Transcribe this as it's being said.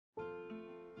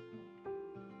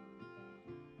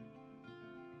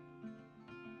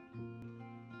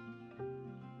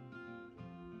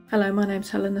Hello, my name's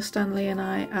Helena Stanley and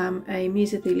I am a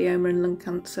mesothelioma and lung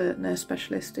cancer nurse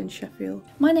specialist in Sheffield.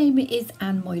 My name is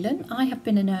Anne Moylan. I have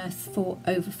been a nurse for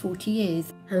over 40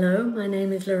 years. Hello, my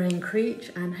name is Lorraine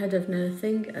Creech. I'm Head of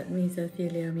Nursing at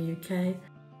Mesothelioma UK.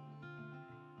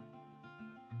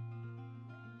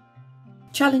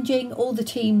 Challenging, all the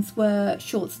teams were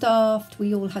short-staffed,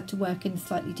 we all had to work in a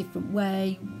slightly different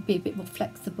way, be a bit more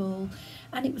flexible,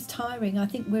 and it was tiring. I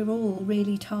think we're all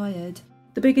really tired.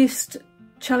 The biggest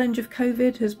challenge of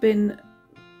COVID has been,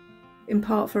 in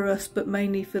part for us, but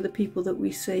mainly for the people that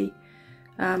we see,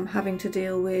 having to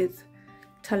deal with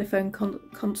telephone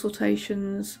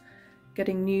consultations,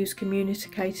 getting news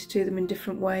communicated to them in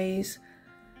different ways,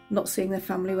 not seeing their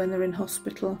family when they're in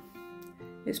hospital.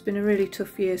 It's been a really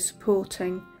tough year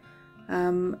supporting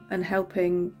and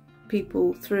helping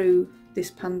people through this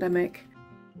pandemic.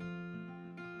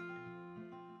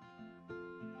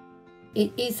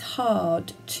 It is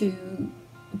hard to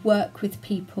work with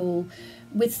people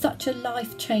with such a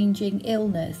life-changing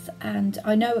illness, and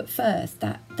I know at first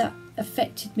that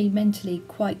affected me mentally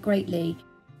quite greatly.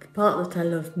 The part that I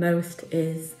love most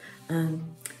is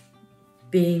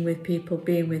being with people,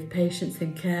 being with patients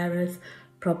and carers,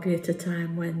 probably at a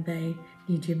time when they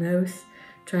need you most,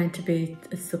 trying to be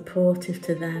as supportive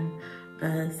to them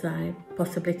as I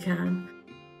possibly can.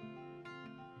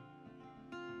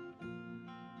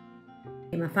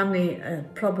 My family are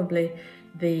probably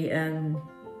the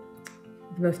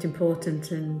most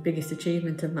important and biggest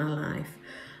achievement of my life.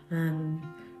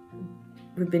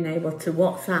 We've been able to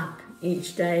WhatsApp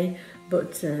each day,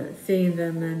 but seeing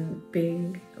them and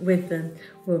being with them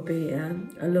will be a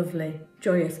lovely,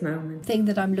 joyous moment. The thing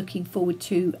that I'm looking forward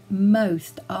to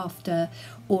most after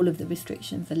all of the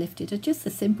restrictions are lifted are just the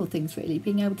simple things, really.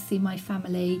 Being able to see my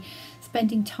family,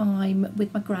 spending time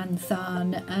with my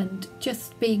grandson, and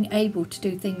just being able to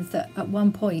do things that at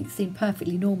one point seemed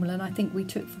perfectly normal and I think we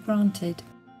took for granted.